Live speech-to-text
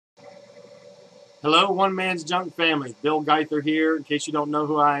Hello, One Man's Junk family. Bill Geither here. In case you don't know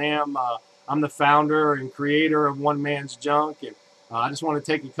who I am, I'm the founder and creator of One Man's Junk. And I just want to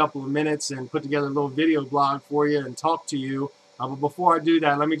take a couple of minutes and put together a little video blog for you and talk to you. But before I do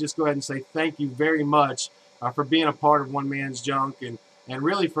that, let me just go ahead and say thank you very much for being a part of One Man's Junk and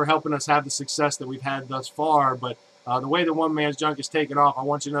really for helping us have the success that we've had thus far. But the way that One Man's Junk is taken off, I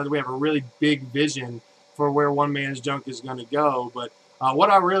want you to know that we have a really big vision for where One Man's Junk is going to go. But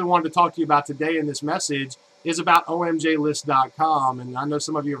what I really wanted to talk to you about today in this message is about omjlist.com. And I know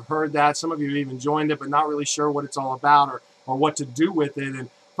some of you have heard that. Some of you have even joined it, but not really sure what it's all about or what to do with it.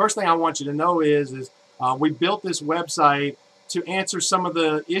 And first thing I want you to know is we built this website to answer some of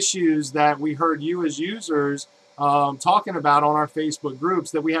the issues that we heard you as users talking about on our Facebook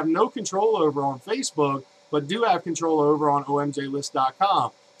groups that we have no control over on Facebook, but do have control over on omjlist.com.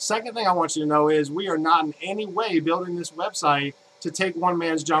 Second thing I want you to know is we are not in any way building this website to take One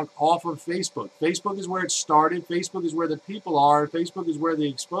Man's Junk off of Facebook. Facebook is where it started. Facebook is where the people are. Facebook is where the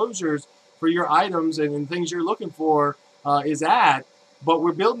exposures for your items and things you're looking for is at. But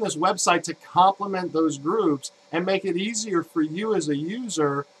we're building this website to complement those groups and make it easier for you as a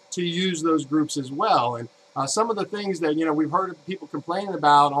user to use those groups as well. And some of the things that we've heard people complaining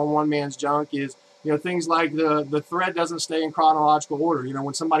about on One Man's Junk is things like the thread doesn't stay in chronological order.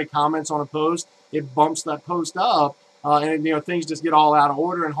 When somebody comments on a post, it bumps that post up. And things just get all out of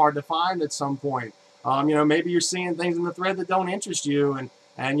order and hard to find at some point. Maybe you're seeing things in the thread that don't interest you,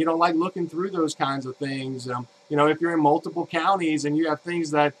 and you don't like looking through those kinds of things. If you're in multiple counties and you have things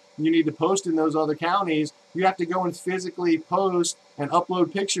that you need to post in those other counties, you have to go and physically post and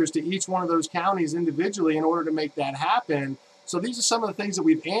upload pictures to each one of those counties individually in order to make that happen. So these are some of the things that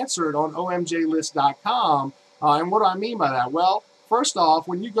we've answered on omjlist.com. And what do I mean by that? Well, first off,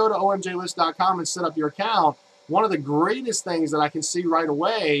 when you go to omjlist.com and set up your account, one of the greatest things that I can see right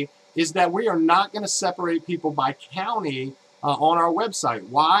away is that we are not going to separate people by county on our website.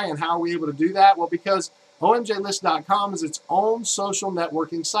 Why and how are we able to do that? Well, because omjlist.com is its own social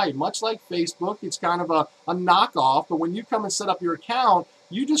networking site. Much like Facebook, it's kind of a knockoff, but when you come and set up your account,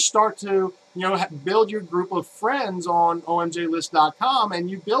 you just start to build your group of friends on omjlist.com, and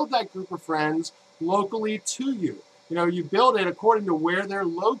you build that group of friends locally to you. You build it according to where they're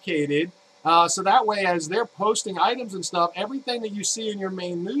located. So that way, as they're posting items and stuff, everything that you see in your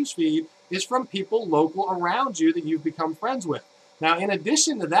main news feed is from people local around you that you've become friends with. Now, in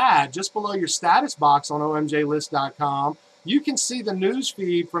addition to that, just below your status box on omjlist.com, you can see the news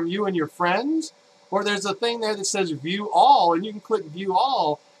feed from you and your friends, or there's a thing there that says view all, and you can click view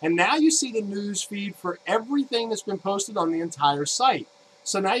all, and now you see the news feed for everything that's been posted on the entire site.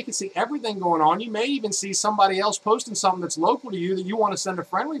 So now you can see everything going on. You may even see somebody else posting something that's local to you that you want to send a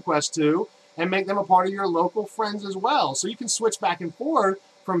friend request to and make them a part of your local friends as well. So you can switch back and forth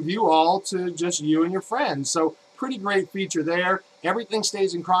from view all to just you and your friends. So pretty great feature there. Everything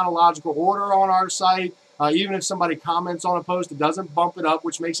stays in chronological order on our site. Even if somebody comments on a post, it doesn't bump it up,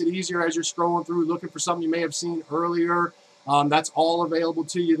 which makes it easier as you're scrolling through looking for something you may have seen earlier. That's all available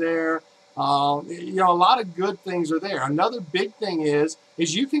to you there. A lot of good things are there. Another big thing is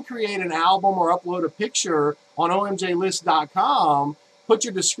you can create an album or upload a picture on omjlist.com, put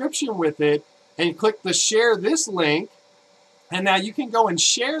your description with it, and click the share this link, and now you can go and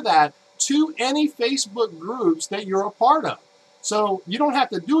share that to any Facebook groups that you're a part of. So you don't have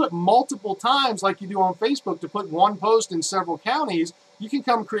to do it multiple times like you do on Facebook to put one post in several counties. You can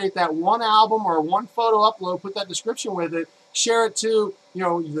come create that one album or one photo upload, put that description with it, share it to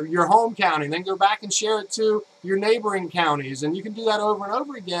your home county, and then go back and share it to your neighboring counties. And you can do that over and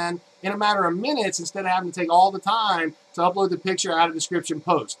over again in a matter of minutes instead of having to take all the time to upload the picture, add a description,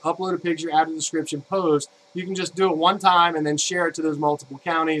 post. Upload a picture, add a description, post. You can just do it one time and then share it to those multiple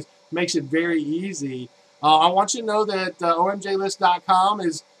counties. Makes it very easy. I want you to know that omjlist.com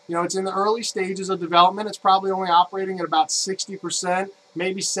is, it's in the early stages of development. It's probably only operating at about 60%,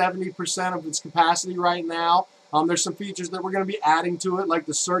 maybe 70% of its capacity right now. There's some features that we're going to be adding to it, like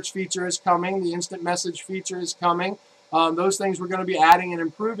the search feature is coming, the instant message feature is coming. Those things we're going to be adding and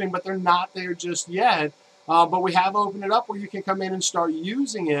improving, but they're not there just yet. But we have opened it up where you can come in and start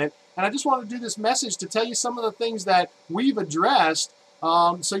using it. And I just want to do this message to tell you some of the things that we've addressed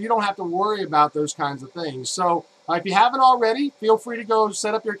so you don't have to worry about those kinds of things. So if you haven't already, feel free to go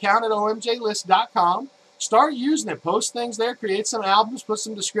set up your account at omjlist.com. Start using it. Post things there. Create some albums. Put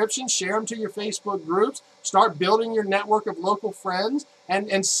some descriptions. Share them to your Facebook groups. Start building your network of local friends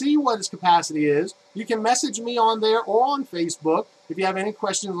and see what its capacity is. You can message me on there or on Facebook if you have any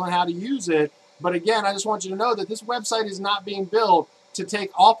questions on how to use it. But again, I just want you to know that this website is not being built to take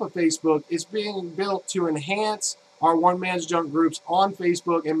off of Facebook. It's being built to enhance our One Man's Junk groups on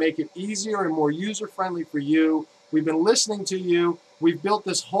Facebook and make it easier and more user-friendly for you. We've been listening to you. We've built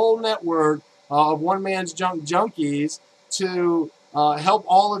this whole network of One Man's Junk junkies to help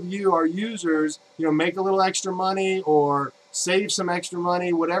all of you, our users, make a little extra money or save some extra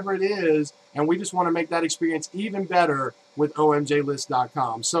money, whatever it is. And we just want to make that experience even better with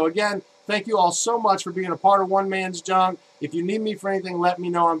omjlist.com. So again, thank you all so much for being a part of One Man's Junk. If you need me for anything, let me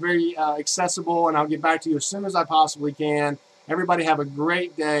know. I'm very accessible, and I'll get back to you as soon as I possibly can. Everybody have a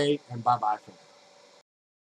great day, and bye-bye for now.